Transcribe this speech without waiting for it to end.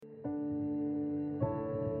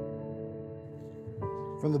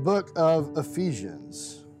From the book of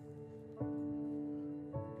Ephesians.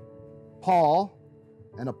 Paul,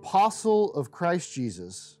 an apostle of Christ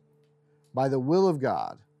Jesus, by the will of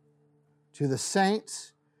God, to the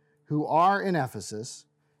saints who are in Ephesus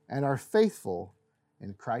and are faithful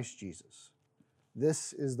in Christ Jesus.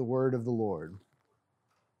 This is the word of the Lord.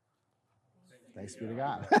 Thanks be to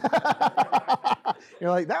God.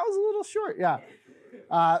 You're like, that was a little short. Yeah.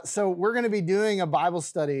 So we're going to be doing a Bible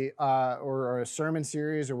study or a sermon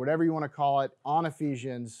series or whatever you want to call it on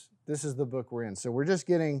Ephesians. This is the book we're in. So we're just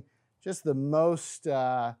getting just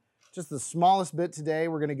the smallest bit today.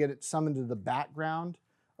 We're going to get some into the background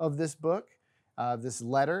of this book, this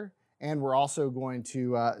letter, and we're also going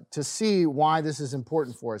to see why this is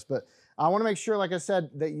important for us. But I want to make sure, like I said,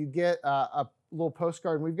 that you get a little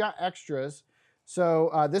postcard. And we've got extras.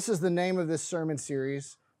 So this is the name of this sermon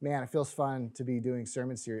series. Man, it feels fun to be doing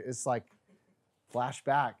sermon series. It's like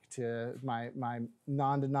flashback to my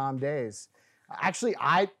non-denom days. Actually,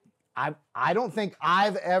 I don't think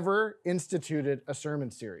I've ever instituted a sermon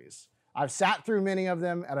series. I've sat through many of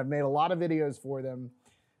them, and I've made a lot of videos for them,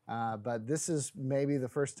 but this is maybe the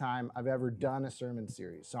first time I've ever done a sermon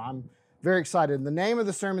series. So I'm very excited. The name of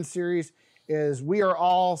the sermon series is We Are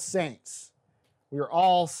All Saints. We are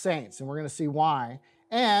all saints, and we're going to see why.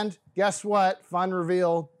 And guess what? Fun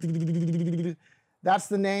reveal. That's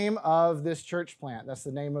the name of this church plant. That's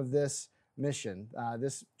the name of this mission.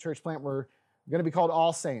 This church plant, we're going to be called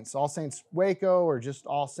All Saints. All Saints Waco or just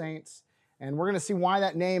All Saints. And we're going to see why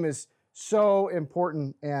that name is so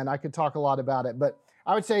important. And I could talk a lot about it. But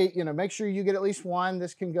I would say, make sure you get at least one.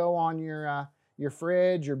 This can go on your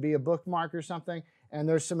fridge or be a bookmark or something. And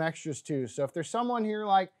there's some extras too. So if there's someone here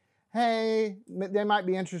like, hey, they might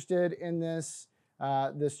be interested in this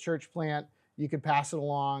church plant, you could pass it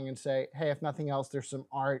along and say, hey, if nothing else, there's some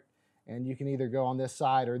art, and you can either go on this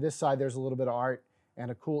side or this side. There's a little bit of art and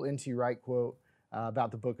a cool N.T. Wright quote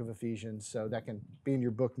about the book of Ephesians, so that can be in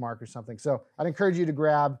your bookmark or something. So I'd encourage you to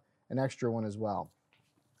grab an extra one as well.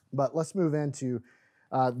 But let's move into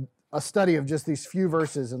a study of just these few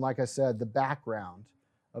verses, and like I said, the background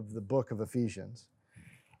of the book of Ephesians.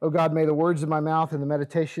 O God, may the words of my mouth and the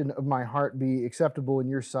meditation of my heart be acceptable in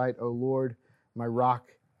your sight, O Lord, my rock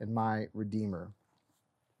and my redeemer.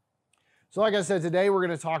 So like I said, today we're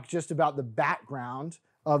going to talk just about the background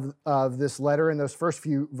of this letter in those first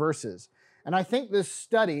few verses. And I think this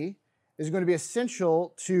study is going to be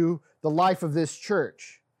essential to the life of this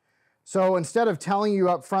church. So instead of telling you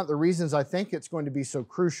up front the reasons I think it's going to be so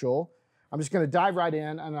crucial, I'm just going to dive right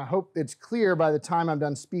in, and I hope it's clear by the time I'm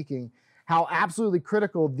done speaking how absolutely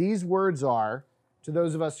critical these words are to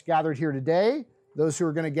those of us gathered here today, those who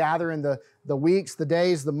are going to gather in the weeks, the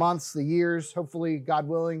days, the months, the years, hopefully, God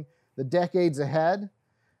willing, the decades ahead.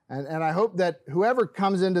 And I hope that whoever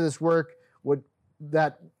comes into this work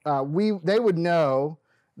they would know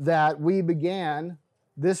that we began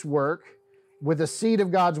this work with a seed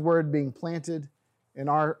of God's word being planted in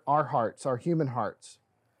our hearts, our human hearts.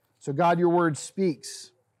 So God, your word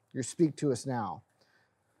speaks. You speak to us now.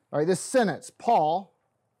 All right, this sentence, Paul,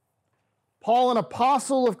 an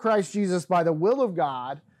apostle of Christ Jesus by the will of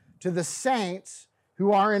God, to the saints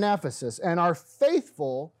who are in Ephesus and are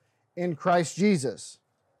faithful in Christ Jesus.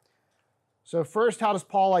 So first, how does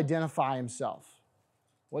Paul identify himself?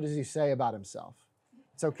 What does he say about himself?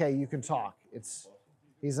 It's okay, you can talk.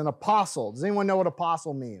 He's an apostle. Does anyone know what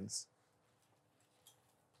apostle means?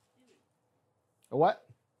 A what?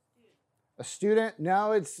 A student?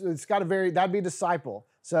 No, it's got that'd be disciple.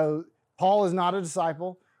 So Paul is not a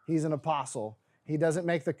disciple. He's an apostle. He doesn't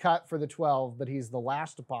make the cut for the 12, but he's the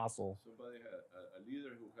last apostle. Somebody, a leader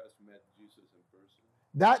who has met Jesus in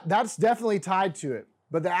person? That's definitely tied to it.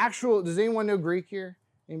 But does anyone know Greek here?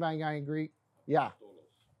 Anybody got any Greek? Yeah.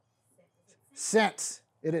 Sent.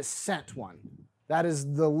 It is sent one. That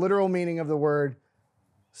is the literal meaning of the word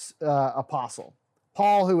apostle.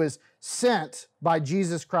 Paul, who is sent by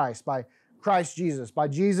Jesus Christ, by Christ Jesus, by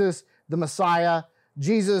Jesus the Messiah,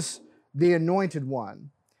 Jesus the Anointed One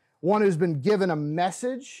who's been given a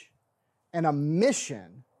message and a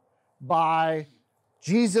mission by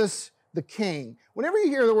Jesus the King. Whenever you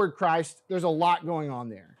hear the word Christ, there's a lot going on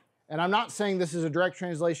there. And I'm not saying this is a direct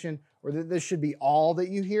translation or that this should be all that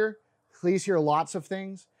you hear. Please hear lots of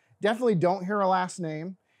things. Definitely don't hear a last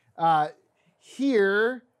name.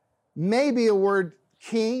 Here, maybe a word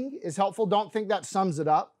king is helpful. Don't think that sums it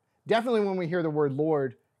up. Definitely when we hear the word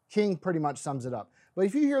Lord, king pretty much sums it up. But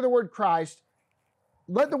if you hear the word Christ,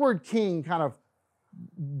 let the word king kind of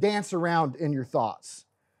dance around in your thoughts.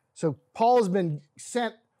 So Paul has been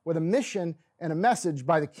sent with a mission and a message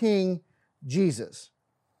by the King Jesus.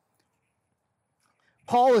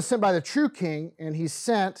 Paul is sent by the true king, and he's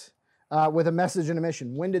sent with a message and a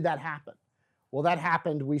mission. When did that happen? Well, that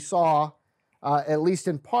happened, we saw, at least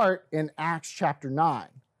in part, in Acts chapter 9.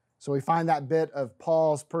 So we find that bit of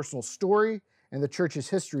Paul's personal story and the church's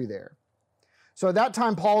history there. So at that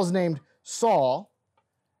time, Paul is named Saul,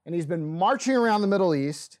 and he's been marching around the Middle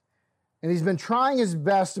East, and he's been trying his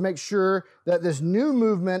best to make sure that this new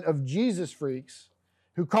movement of Jesus freaks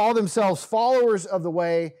who call themselves followers of the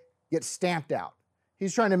way get stamped out.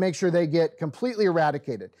 He's trying to make sure they get completely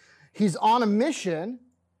eradicated. He's on a mission,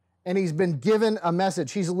 and he's been given a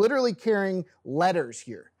message. He's literally carrying letters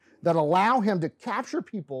here that allow him to capture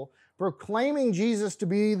people, proclaiming Jesus to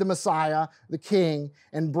be the Messiah, the King,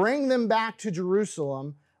 and bring them back to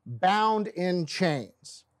Jerusalem bound in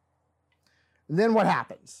chains. And then what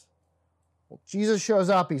happens? Well, Jesus shows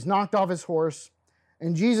up, he's knocked off his horse,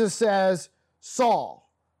 and Jesus says,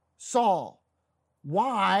 Saul, Saul,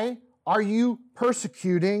 why are you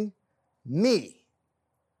persecuting me?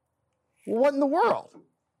 Well, what in the world?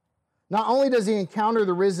 Not only does he encounter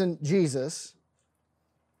the risen Jesus,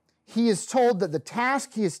 he is told that the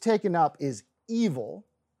task he has taken up is evil,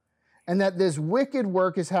 and that this wicked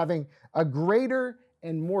work is having a greater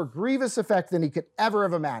and more grievous effect than he could ever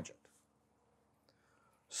have imagined.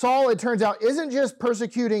 Saul, it turns out, isn't just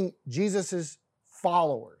persecuting Jesus'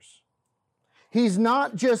 followers. He's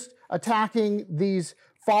not just attacking these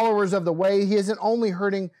followers of the way. He isn't only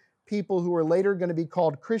hurting people who are later going to be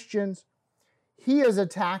called Christians. He is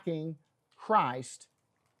attacking Christ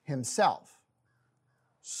himself.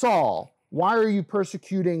 Saul, why are you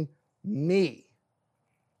persecuting me?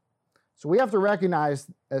 So we have to recognize,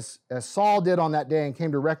 as Saul did on that day and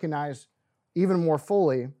came to recognize even more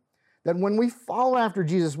fully, that when we follow after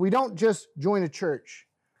Jesus, we don't just join a church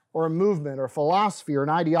or a movement or a philosophy or an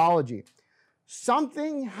ideology.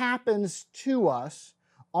 Something happens to us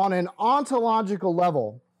on an ontological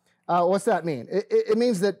level. What's that mean? It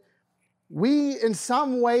means that we in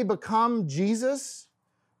some way become Jesus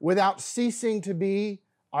without ceasing to be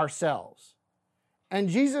ourselves. And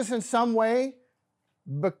Jesus in some way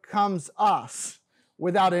becomes us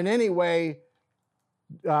without in any way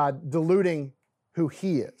diluting who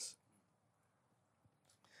he is.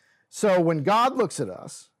 So when God looks at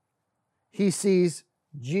us, he sees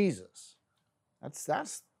Jesus.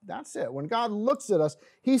 That's it. When God looks at us,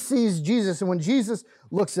 he sees Jesus. And when Jesus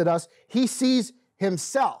looks at us, he sees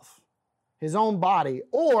himself, his own body.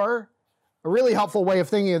 Or, a really helpful way of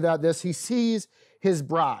thinking about this, he sees his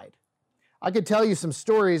bride. I could tell you some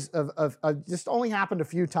stories of just only happened a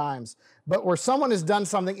few times, but where someone has done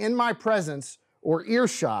something in my presence or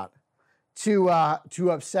earshot to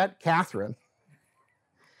upset Catherine.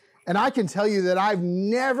 And I can tell you that I've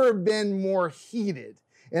never been more heated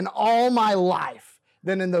in all my life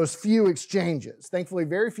than in those few exchanges. Thankfully,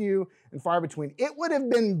 very few and far between. It would have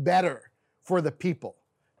been better for the people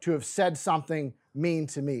to have said something mean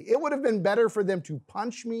to me. It would have been better for them to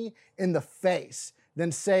punch me in the face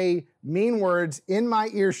than say mean words in my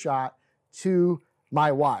earshot to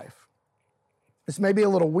my wife. This may be a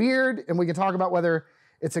little weird, and we can talk about whether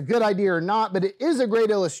it's a good idea or not, but it is a great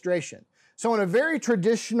illustration. So in a very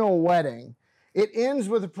traditional wedding, it ends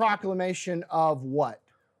with a proclamation of what?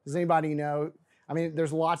 Does anybody know? I mean,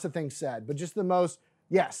 there's lots of things said, but just the most,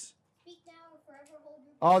 yes. Speak now or forever hold your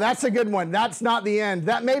peace. Oh, that's a good one. That's not the end.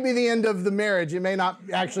 That may be the end of the marriage. It may not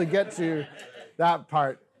actually get to that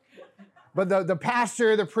part. But the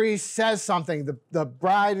pastor, the priest says something. The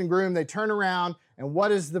bride and groom, they turn around, and what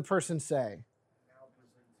does the person say?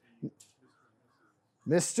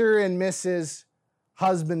 Mr. and Mrs.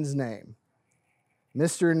 Husband's name.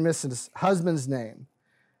 Mr. and Mrs. Husband's name.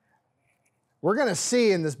 We're going to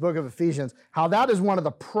see in this book of Ephesians how that is one of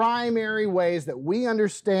the primary ways that we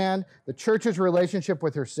understand the church's relationship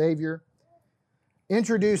with her Savior,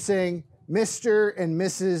 introducing Mr. and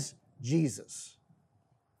Mrs. Jesus.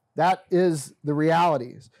 That is the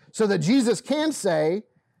realities. So that Jesus can say,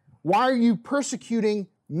 why are you persecuting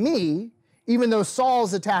me, even though Saul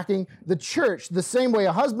is attacking the church, the same way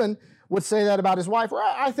a husband would say that about his wife, or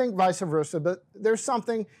I think vice versa, but there's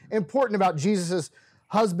something important about Jesus'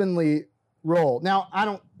 husbandly role. Now, I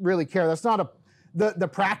don't really care. That's not the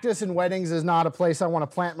practice in weddings is not a place I want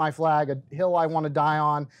to plant my flag, a hill I want to die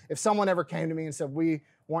on. If someone ever came to me and said, we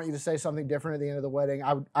want you to say something different at the end of the wedding,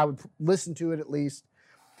 I would listen to it at least.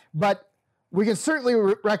 But we can certainly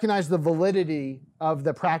recognize the validity of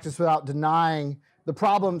the practice without denying the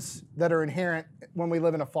problems that are inherent when we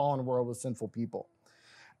live in a fallen world with sinful people.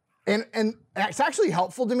 And it's actually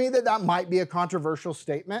helpful to me that might be a controversial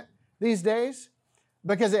statement these days,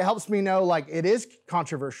 because it helps me know, like, it is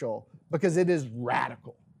controversial because it is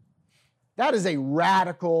radical. That is a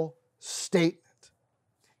radical statement.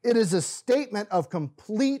 It is a statement of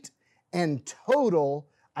complete and total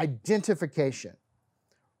identification.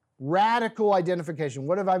 Radical identification.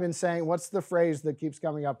 What have I been saying? What's the phrase that keeps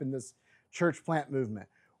coming up in this church plant movement?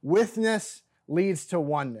 Withness leads to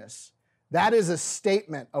oneness. That is a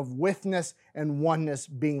statement of withness and oneness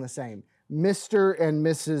being the same. Mr. and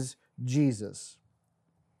Mrs. Jesus.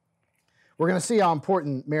 We're going to see how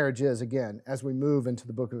important marriage is again as we move into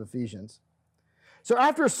the book of Ephesians. So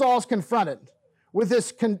after Saul's confronted with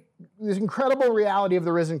this incredible reality of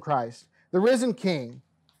the risen Christ, the risen King,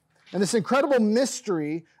 and this incredible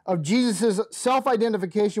mystery of Jesus'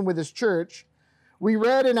 self-identification with his church, we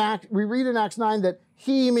read in Acts 9 that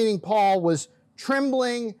he, meaning Paul, was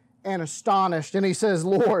trembling and astonished. And he says,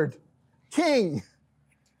 Lord, King,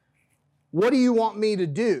 what do you want me to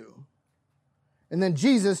do? And then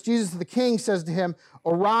Jesus the King says to him,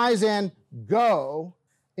 arise and go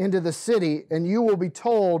into the city, and you will be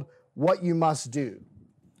told what you must do.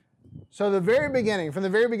 So from the very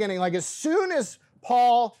beginning, like as soon as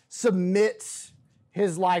Paul submits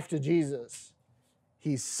his life to Jesus,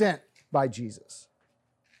 he's sent by Jesus.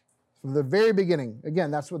 From the very beginning,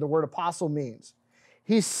 again, that's what the word apostle means.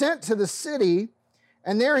 He's sent to the city,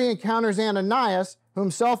 and there he encounters Ananias, who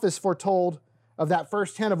himself is foretold of that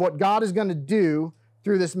first hint of what God is going to do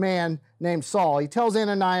through this man named Saul. He tells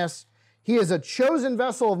Ananias, he is a chosen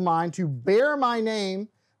vessel of mine to bear my name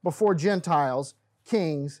before Gentiles,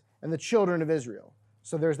 kings, and the children of Israel.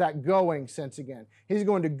 So there's that going sense again. He's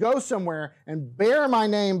going to go somewhere and bear my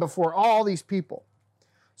name before all these people.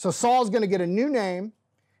 So Saul's going to get a new name.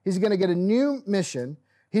 He's going to get a new mission.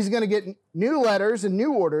 He's going to get new letters and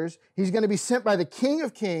new orders. He's going to be sent by the King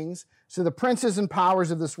of Kings to the princes and powers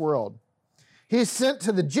of this world. He is sent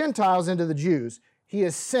to the Gentiles and to the Jews. He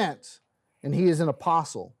is sent, and he is an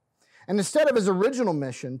apostle. And instead of his original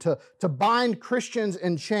mission to bind Christians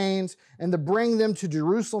in chains and to bring them to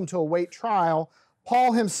Jerusalem to await trial,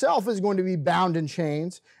 Paul himself is going to be bound in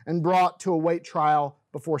chains and brought to await trial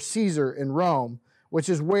before Caesar in Rome, which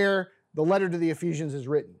is where the letter to the Ephesians is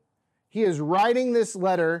written. He is writing this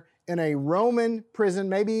letter in a Roman prison,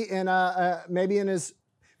 maybe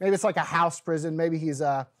it's like a house prison. Maybe he's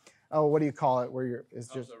what do you call it? It's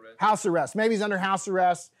just house arrest. Maybe he's under house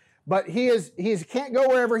arrest, but he can't go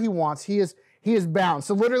wherever he wants. He is bound.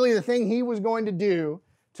 So literally, the thing he was going to do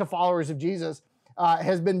to followers of Jesus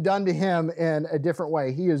has been done to him in a different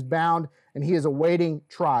way. He is bound and he is awaiting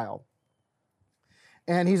trial,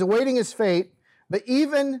 and he's awaiting his fate. But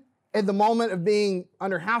even at the moment of being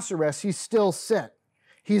under house arrest, he's still sent.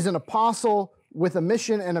 He's an apostle with a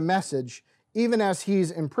mission and a message, even as he's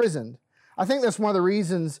imprisoned. I think that's one of the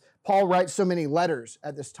reasons Paul writes so many letters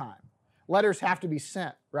at this time. Letters have to be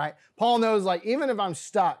sent, right? Paul knows, like, even if I'm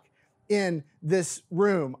stuck in this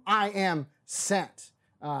room, I am sent.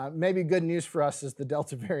 Maybe good news for us as the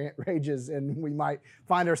Delta variant rages and we might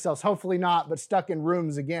find ourselves, hopefully not, but stuck in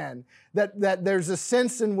rooms again. That there's a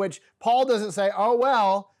sense in which Paul doesn't say, oh,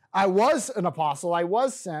 well, I was an apostle, I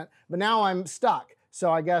was sent, but now I'm stuck.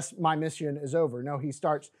 So I guess my mission is over. No, he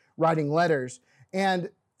starts writing letters. And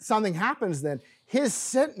something happens then. His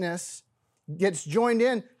sentness gets joined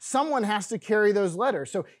in. Someone has to carry those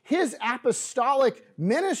letters. So his apostolic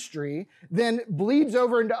ministry then bleeds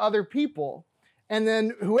over into other people. And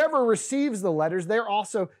then whoever receives the letters, they're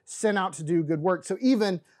also sent out to do good work. So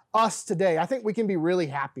even us today, I think we can be really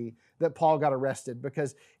happy that Paul got arrested,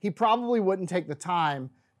 because he probably wouldn't take the time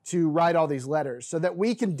to write all these letters so that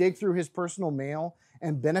we can dig through his personal mail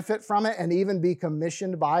and benefit from it and even be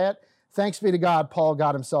commissioned by it. Thanks be to God, Paul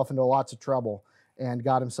got himself into lots of trouble and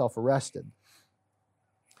got himself arrested.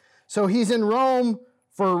 So he's in Rome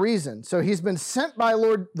for a reason. So he's been sent by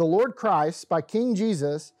the Lord Christ, by King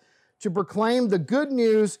Jesus, to proclaim the good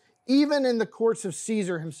news even in the courts of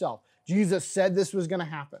Caesar himself. Jesus said this was going to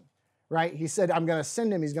happen, right? He said, I'm going to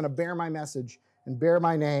send him. He's going to bear my message and bear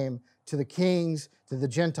my name to the kings, to the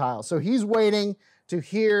Gentiles. So he's waiting to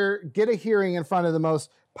get a hearing in front of the most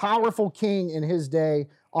powerful king in his day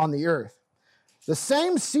on the earth. The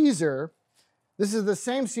same Caesar, this is the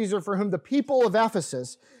same Caesar for whom the people of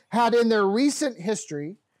Ephesus had in their recent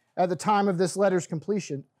history, at the time of this letter's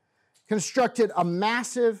completion, constructed a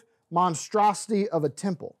massive monstrosity of a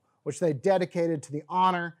temple, which they dedicated to the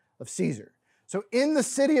honor of Caesar. So in the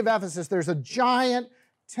city of Ephesus, there's a giant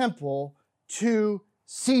temple to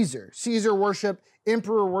Caesar. Caesar worship,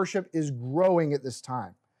 emperor worship is growing at this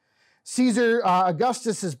time. Caesar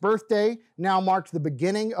Augustus' birthday now marked the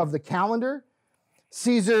beginning of the calendar.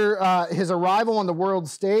 Caesar, his arrival on the world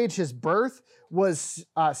stage, his birth, was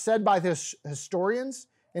said by the historians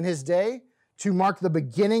in his day to mark the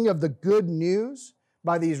beginning of the good news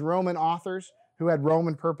by these Roman authors who had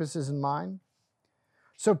Roman purposes in mind.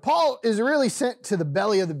 So Paul is really sent to the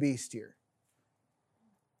belly of the beast here.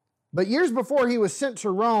 But years before he was sent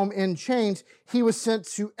to Rome in chains, he was sent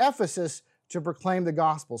to Ephesus to proclaim the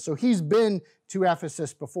gospel. So he's been to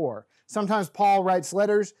Ephesus before. Sometimes Paul writes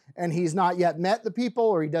letters and he's not yet met the people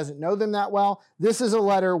or he doesn't know them that well. This is a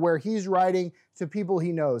letter where he's writing to people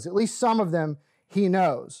he knows. At least some of them he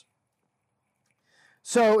knows.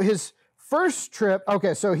 So his first trip,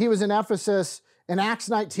 so he was in Ephesus in Acts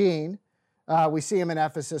 19. We see him in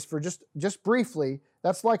Ephesus for just briefly.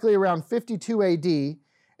 That's likely around 52 AD.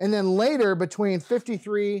 And then later, between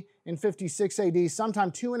 53 and 56 AD,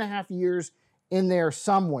 sometime 2.5 years in there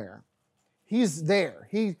somewhere. He's there.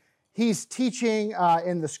 He's teaching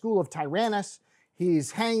in the school of Tyrannus.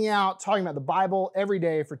 He's hanging out, talking about the Bible every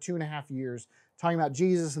day for 2.5 years, talking about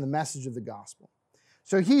Jesus and the message of the gospel.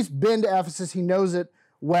 So he's been to Ephesus. He knows it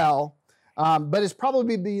well, but it's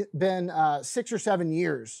probably been 6 or 7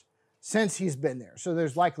 years since he's been there. So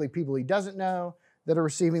there's likely people he doesn't know that are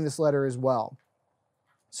receiving this letter as well.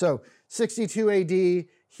 So 62 AD,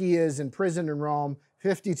 he is in prison in Rome.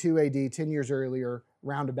 52 AD, 10 years earlier,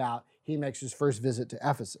 roundabout, he makes his first visit to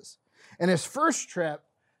Ephesus. And his first trip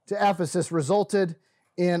to Ephesus resulted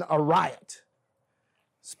in a riot.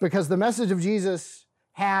 It's because the message of Jesus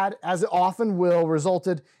had, as it often will,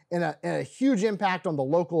 resulted in a huge impact on the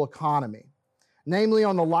local economy, namely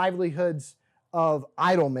on the livelihoods of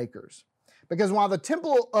idol makers. Because while the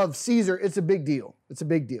temple of Caesar, it's a big deal. It's a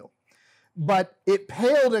big deal. But it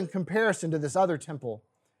paled in comparison to this other temple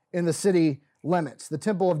in the city limits, the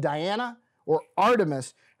temple of Diana or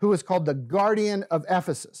Artemis, who was called the guardian of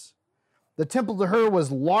Ephesus. The temple to her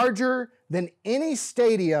was larger than any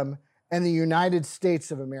stadium in the United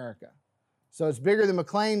States of America. So it's bigger than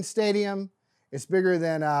McLean Stadium. It's bigger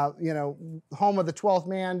than, home of the 12th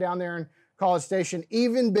man down there in College Station,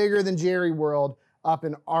 even bigger than Jerry World up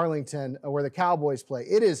in Arlington where the Cowboys play.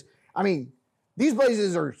 It is, these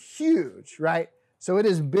places are huge, right? So it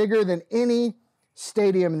is bigger than any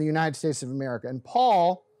stadium in the United States of America. And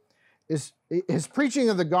Paul, his preaching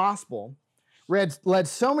of the gospel led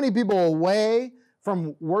so many people away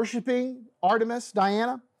from worshiping Artemis,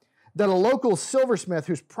 Diana, that a local silversmith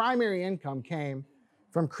whose primary income came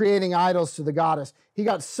from creating idols to the goddess, he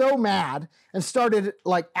got so mad and started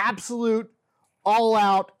absolute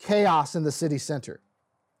all-out chaos in the city center.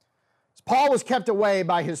 Paul was kept away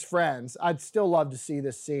by his friends. I'd still love to see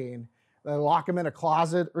this scene. They lock him in a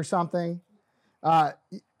closet or something. And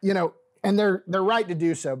they're right to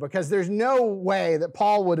do so because there's no way that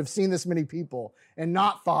Paul would have seen this many people and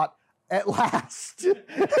not thought, at last,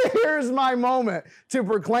 here's my moment to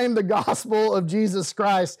proclaim the gospel of Jesus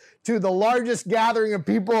Christ to the largest gathering of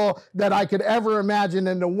people that I could ever imagine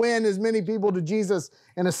and to win as many people to Jesus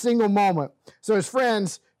in a single moment. So his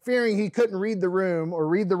friends, fearing he couldn't read the room or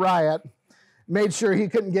read the riot, made sure he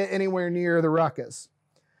couldn't get anywhere near the ruckus.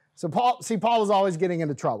 So Paul was always getting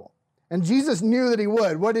into trouble. And Jesus knew that he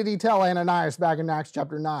would. What did he tell Ananias back in Acts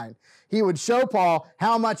chapter 9? He would show Paul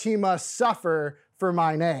how much he must suffer for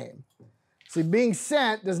my name. See, being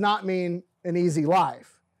sent does not mean an easy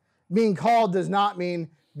life. Being called does not mean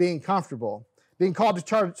being comfortable. Being called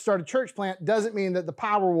to start a church plant doesn't mean that the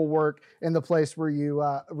power will work in the place where you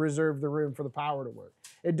reserve the room for the power to work.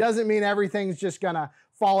 It doesn't mean everything's just going to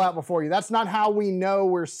fall out before you. That's not how we know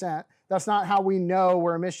we're sent. That's not how we know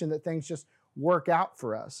we're a mission, that things just work out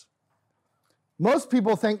for us. Most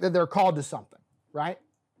people think that they're called to something, right?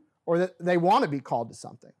 Or that they want to be called to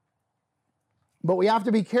something. But we have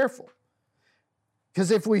to be careful. Because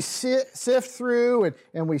if we sift through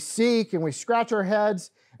and we seek and we scratch our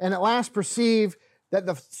heads and at last perceive that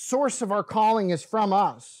the source of our calling is from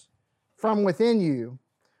us, from within you,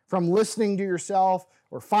 from listening to yourself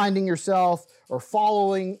or finding yourself or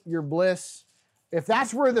following your bliss, if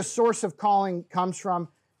that's where the source of calling comes from,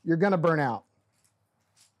 you're going to burn out.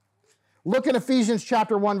 Look at Ephesians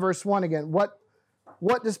chapter 1, verse 1 again. What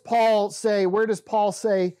does Paul say? Where does Paul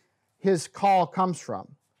say his call comes from?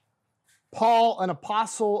 Paul, an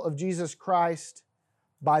apostle of Jesus Christ,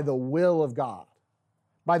 by the will of God.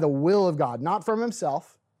 By the will of God, not from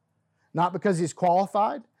himself, not because he's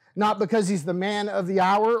qualified, not because he's the man of the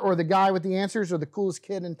hour or the guy with the answers or the coolest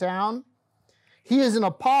kid in town. He is an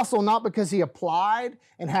apostle not because he applied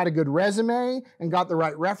and had a good resume and got the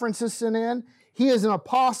right references sent in. He is an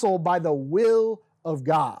apostle by the will of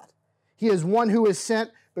God. He is one who is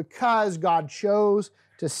sent because God chose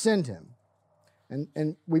to send him.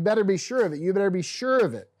 And we better be sure of it. You better be sure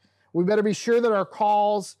of it. We better be sure that our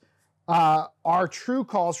calls are true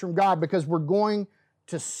calls from God, because we're going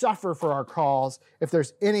to suffer for our calls if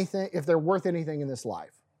they're worth anything in this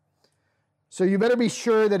life. So you better be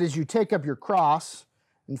sure that as you take up your cross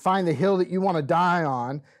and find the hill that you want to die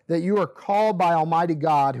on, that you are called by Almighty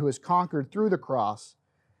God who has conquered through the cross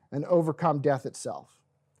and overcome death itself.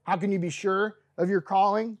 How can you be sure of your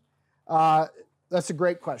calling? That's a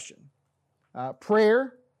great question.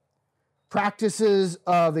 Prayer, practices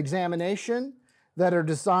of examination that are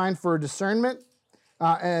designed for discernment,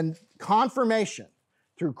 and confirmation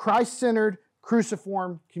through Christ-centered,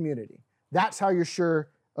 cruciform community. That's how you're sure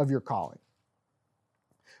of your calling.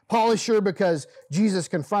 Paul is sure because Jesus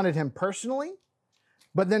confronted him personally,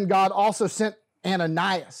 but then God also sent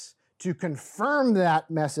Ananias to confirm that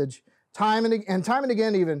message time and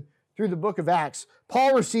again, even through the book of Acts.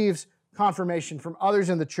 Paul receives confirmation from others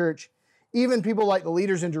in the church, even people like the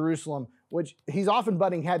leaders in Jerusalem, which he's often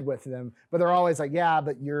butting head with them, but they're always like, yeah,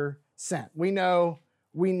 but you're sent. We know.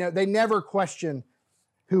 They never question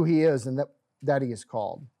who he is and that he is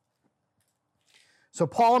called. So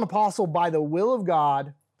Paul, an apostle by the will of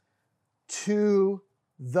God to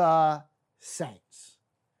the saints.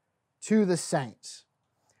 To the saints.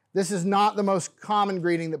 This is not the most common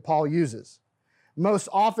greeting that Paul uses. Most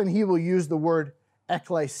often he will use the word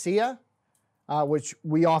ecclesia, which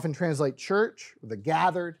we often translate church, the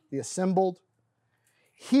gathered, the assembled.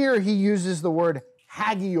 Here he uses the word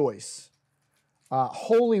hagios,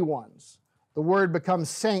 holy ones. The word becomes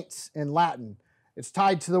saints in Latin. It's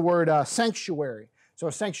tied to the word sanctuary. So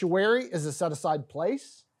a sanctuary is a set-aside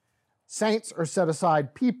place. Saints are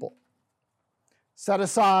set-aside people. Set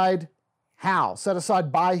aside how? Set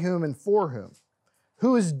aside by whom and for whom?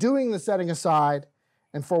 Who is doing the setting aside,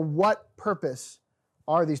 and for what purpose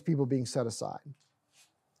are these people being set aside?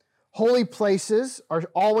 Holy places are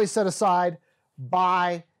always set aside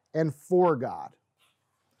by and for God.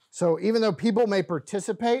 So even though people may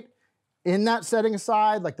participate in that setting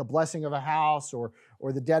aside, like the blessing of a house or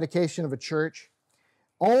the dedication of a church,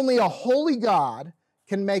 only a holy God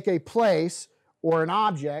can make a place or an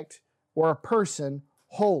object or a person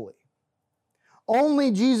holy.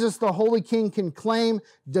 Only Jesus, the Holy King, can claim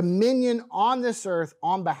dominion on this earth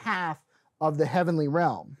on behalf of the heavenly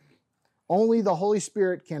realm. Only the Holy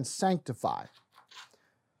Spirit can sanctify.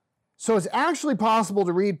 So it's actually possible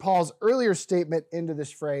to read Paul's earlier statement into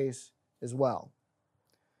this phrase as well.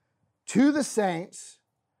 To the saints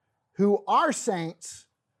who are saints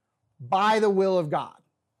by the will of God.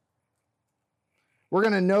 We're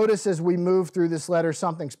going to notice as we move through this letter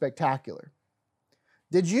something spectacular.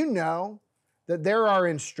 Did you know that there are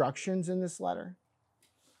instructions in this letter?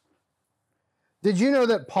 Did you know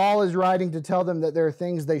that Paul is writing to tell them that there are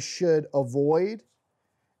things they should avoid,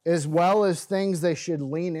 as well as things they should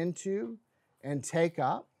lean into and take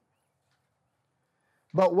up?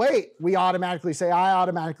 But wait, I automatically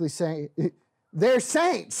say, they're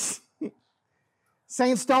saints.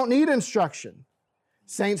 Saints don't need instruction.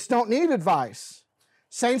 Saints don't need advice.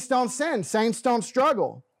 Saints don't sin. Saints don't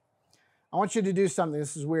struggle. I want you to do something.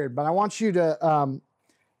 This is weird, but I want you to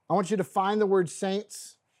find the word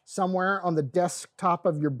saints somewhere on the desktop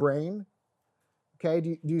of your brain. Okay,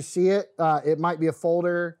 do you see it? It might be a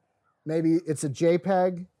folder. Maybe it's a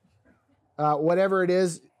JPEG. Whatever it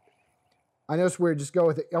is. I know it's weird. Just go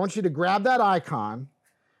with it. I want you to grab that icon,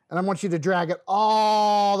 and I want you to drag it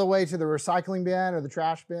all the way to the recycling bin or the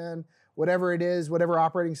trash bin, whatever it is, whatever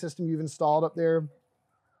operating system you've installed up there.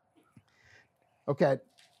 Okay,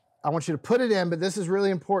 I want you to put it in, but this is really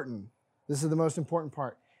important. This is the most important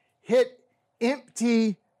part. Hit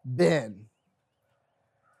empty bin.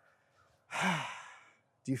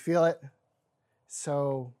 Do you feel it?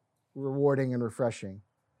 So rewarding and refreshing.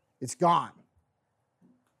 It's gone.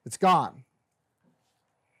 It's gone.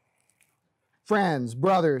 Friends,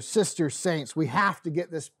 brothers, sisters, saints, we have to get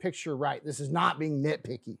this picture right. This is not being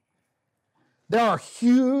nitpicky. There are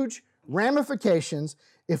huge ramifications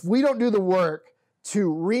if we don't do the work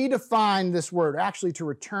to redefine this word, actually to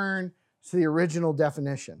return to the original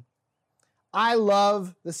definition. I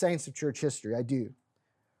love the saints of church history. I do.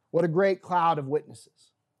 What a great cloud of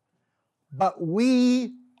witnesses. But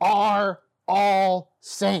we are all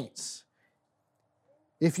saints.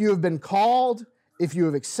 If you have been called, if you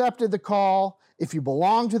have accepted the call, if you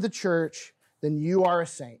belong to the church, then you are a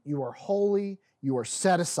saint. You are holy. You are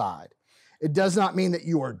set aside. It does not mean that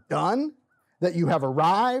you are done, that you have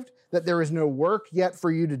arrived, that there is no work yet for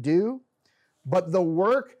you to do, but the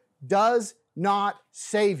work does not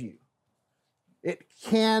save you. It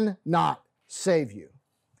cannot save you.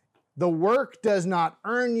 The work does not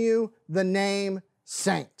earn you the name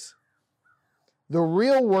saint. The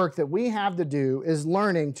real work that we have to do is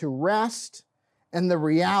learning to rest in the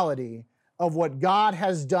reality of what God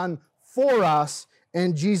has done for us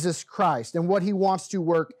in Jesus Christ and what He wants to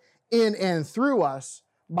work in and through us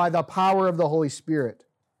by the power of the Holy Spirit.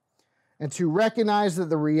 and to recognize that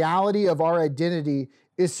the reality of our identity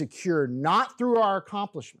is secure not through our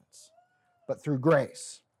accomplishments, but through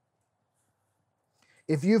grace.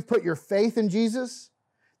 If you've put your faith in Jesus,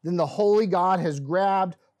 then the Holy God has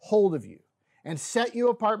grabbed hold of you and set you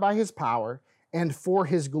apart by his power and for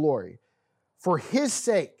his glory. For his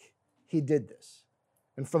sake, he did this,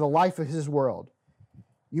 and for the life of his world.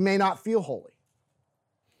 You may not feel holy.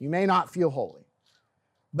 You may not feel holy.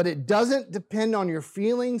 But it doesn't depend on your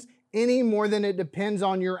feelings any more than it depends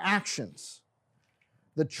on your actions.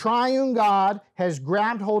 The triune God has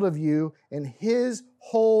grabbed hold of you, and his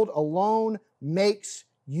hold alone makes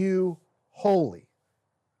you holy.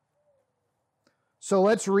 So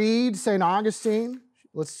let's read St. Augustine.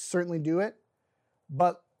 Let's certainly do it.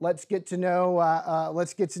 But let's get to know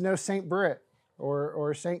St. Britt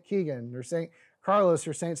or St. Keegan or St. Carlos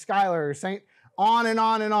or St. Schuyler or St. On and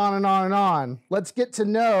on and on and on and on. Let's get to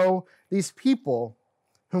know these people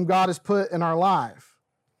whom God has put in our life.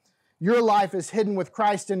 Your life is hidden with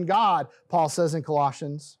Christ in God, Paul says in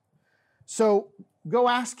Colossians. So go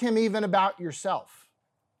ask him even about yourself.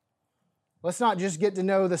 Let's not just get to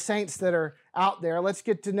know the saints that are out there. Let's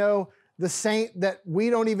get to know the saint that we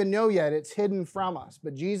don't even know yet. It's hidden from us.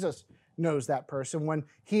 But Jesus knows that person. When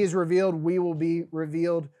he is revealed, we will be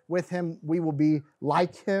revealed with him. We will be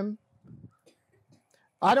like him.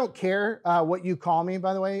 I don't care what you call me,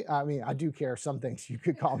 by the way. I mean, I do care some things you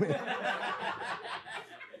could call me.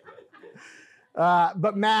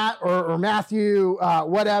 But Matt or Matthew,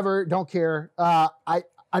 whatever, don't care.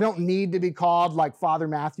 I don't need to be called like Father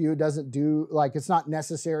Matthew. It doesn't do, like, it's not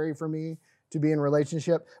necessary for me to be in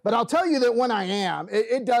relationship. But I'll tell you that when I am,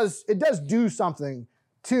 it does do something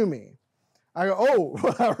to me. I go,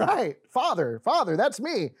 oh, all right, Father, that's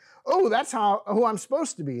me. Oh, that's who I'm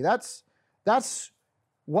supposed to be. That's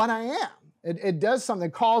what I am. It does something,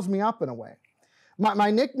 it calls me up in a way. My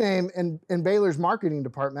nickname in Baylor's marketing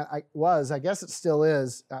department I guess it still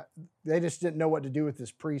is, they just didn't know what to do with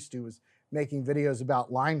this priest who was making videos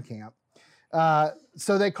about line camp.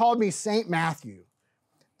 So they called me Saint Matthew.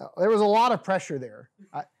 There was a lot of pressure there.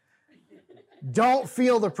 Don't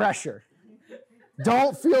feel the pressure.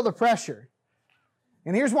 Don't feel the pressure.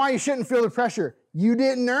 And here's why you shouldn't feel the pressure. You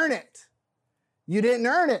didn't earn it. You didn't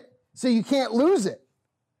earn it, so you can't lose it.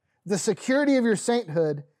 The security of your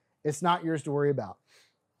sainthood, it's not yours to worry about.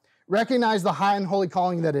 Recognize the high and holy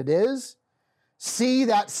calling that it is. See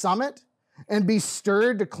that summit and be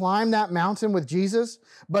stirred to climb that mountain with Jesus,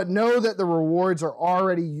 but know that the rewards are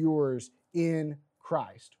already yours in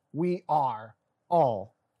Christ. We are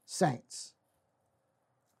all saints.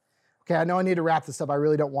 Okay, I know I need to wrap this up. I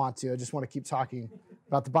really don't want to. I just want to keep talking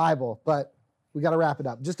about the Bible, but we got to wrap it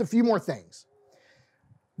up. Just a few more things.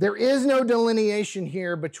 There is no delineation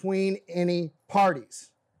here between any parties.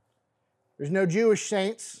 There's no Jewish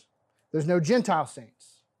saints. There's no Gentile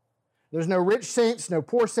saints. There's no rich saints, no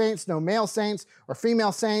poor saints, no male saints or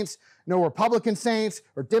female saints, no Republican saints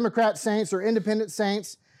or Democrat saints or independent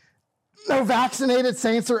saints, no vaccinated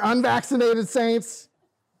saints or unvaccinated saints.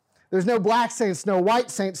 There's no black saints, no white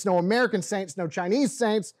saints, no American saints, no Chinese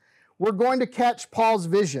saints. We're going to catch Paul's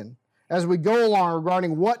vision as we go along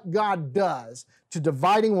regarding what God does to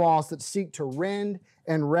dividing walls that seek to rend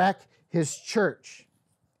and wreck his church,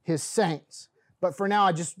 his saints. But for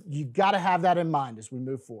now, you've got to have that in mind as we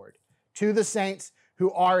move forward. To the saints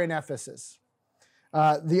who are in Ephesus.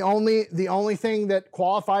 The only thing that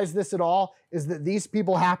qualifies this at all is that these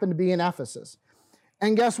people happen to be in Ephesus.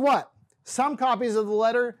 And guess what? Some copies of the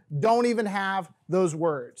letter don't even have those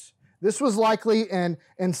words. This was likely an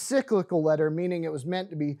encyclical letter, meaning it was meant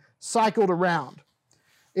to be cycled around.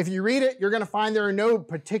 If you read it, you're going to find there are no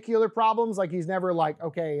particular problems. Like he's never like,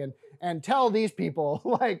 okay, and tell these people,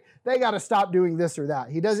 like, they got to stop doing this or that.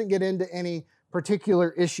 He doesn't get into any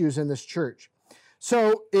particular issues in this church.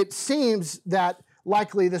 So it seems that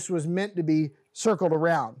likely this was meant to be circled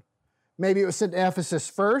around. Maybe it was sent to Ephesus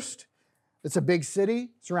first. It's a big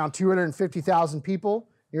city. It's around 250,000 people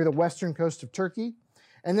near the western coast of Turkey.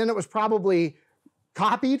 And then it was probably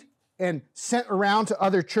copied and sent around to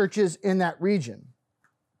other churches in that region.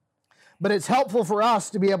 But it's helpful for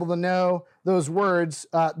us to be able to know those words,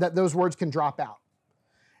 that those words can drop out.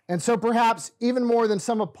 And so perhaps even more than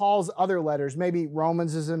some of Paul's other letters, maybe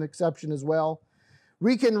Romans is an exception as well,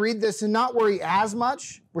 we can read this and not worry as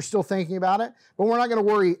much. We're still thinking about it, but we're not going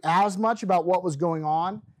to worry as much about what was going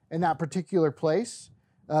on in that particular place,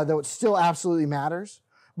 though it still absolutely matters.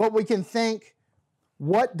 But we can think,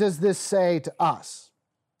 what does this say to us?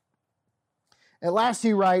 At last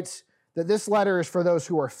he writes that this letter is for those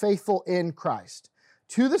who are faithful in Christ,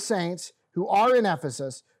 to the saints who are in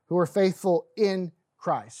Ephesus, who are faithful in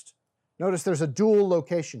Christ. Notice there's a dual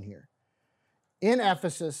location here. in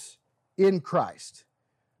Ephesus, in Christ.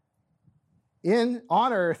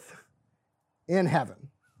 On earth, in heaven.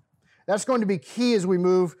 That's going to be key as we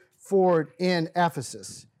move forward in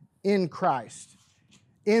Ephesus, in Christ,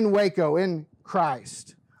 in Waco, in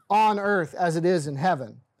Christ, on earth as it is in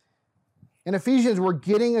heaven. In Ephesians, we're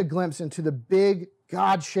getting a glimpse into the big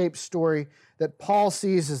God-shaped story that Paul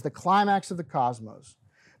sees as the climax of the cosmos,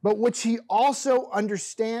 but which he also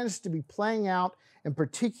understands to be playing out in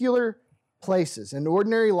particular places, in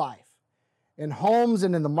ordinary life, in homes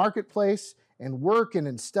and in the marketplace, in work and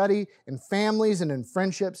in study, in families and in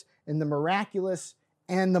friendships, in the miraculous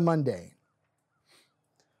and the mundane.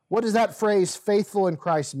 What does that phrase, faithful in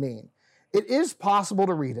Christ, mean? It is possible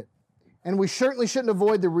to read it, and we certainly shouldn't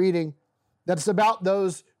avoid the reading that's about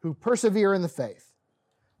those who persevere in the faith.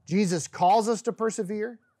 Jesus calls us to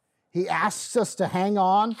persevere. He asks us to hang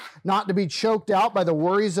on, not to be choked out by the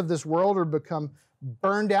worries of this world or become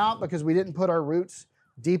burned out because we didn't put our roots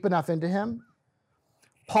deep enough into Him.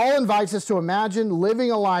 Paul invites us to imagine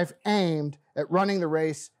living a life aimed at running the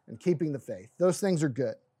race and keeping the faith. Those things are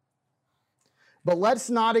good. But let's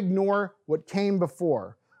not ignore what came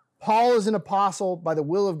before. Paul is an apostle by the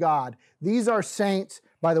will of God. These are saints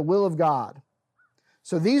by the will of God.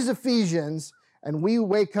 So these Ephesians, and we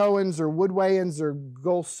Wacoans or Woodwayans or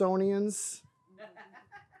Golsonians,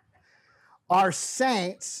 are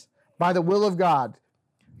saints by the will of God.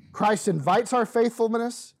 Christ invites our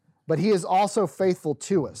faithfulness, but He is also faithful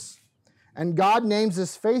to us. And God names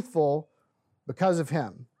us faithful because of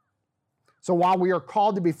Him. So while we are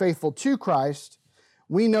called to be faithful to Christ,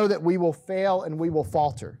 we know that we will fail and we will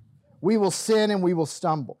falter. We will sin and we will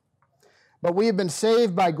stumble. But we have been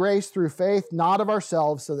saved by grace through faith, not of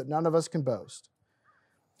ourselves, so that none of us can boast.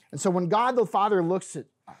 And so when God the Father looks at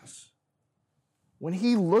us, when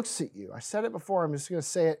He looks at you, I said it before, I'm just going to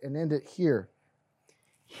say it and end it here.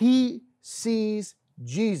 He sees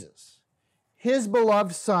Jesus, His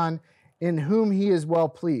beloved Son, in whom He is well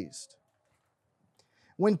pleased.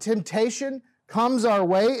 When temptation comes our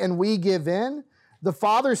way and we give in, the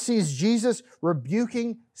Father sees Jesus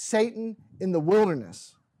rebuking Satan in the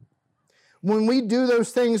wilderness. When we do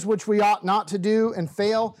those things which we ought not to do and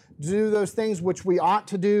fail to do those things which we ought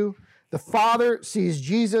to do, the Father sees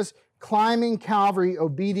Jesus climbing Calvary,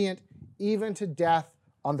 obedient even to death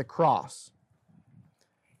on the cross.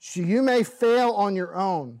 So you may fail on your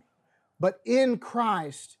own, but in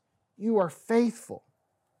Christ you are faithful.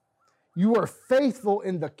 You are faithful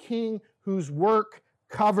in the King whose work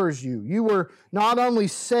covers you. You were not only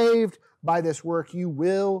saved by this work, you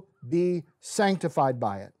will be sanctified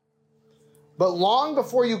by it. But long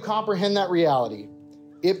before you comprehend that reality,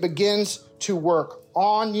 it begins to work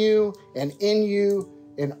on you and in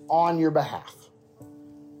you and on your behalf.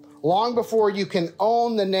 Long before you can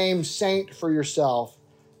own the name saint for yourself,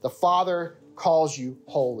 the Father calls you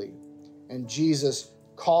holy, and Jesus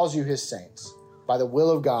calls you His saints by the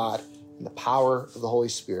will of God and the power of the Holy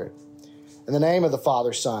Spirit. In the name of the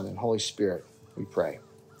Father, Son, and Holy Spirit, we pray.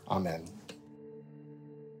 Amen.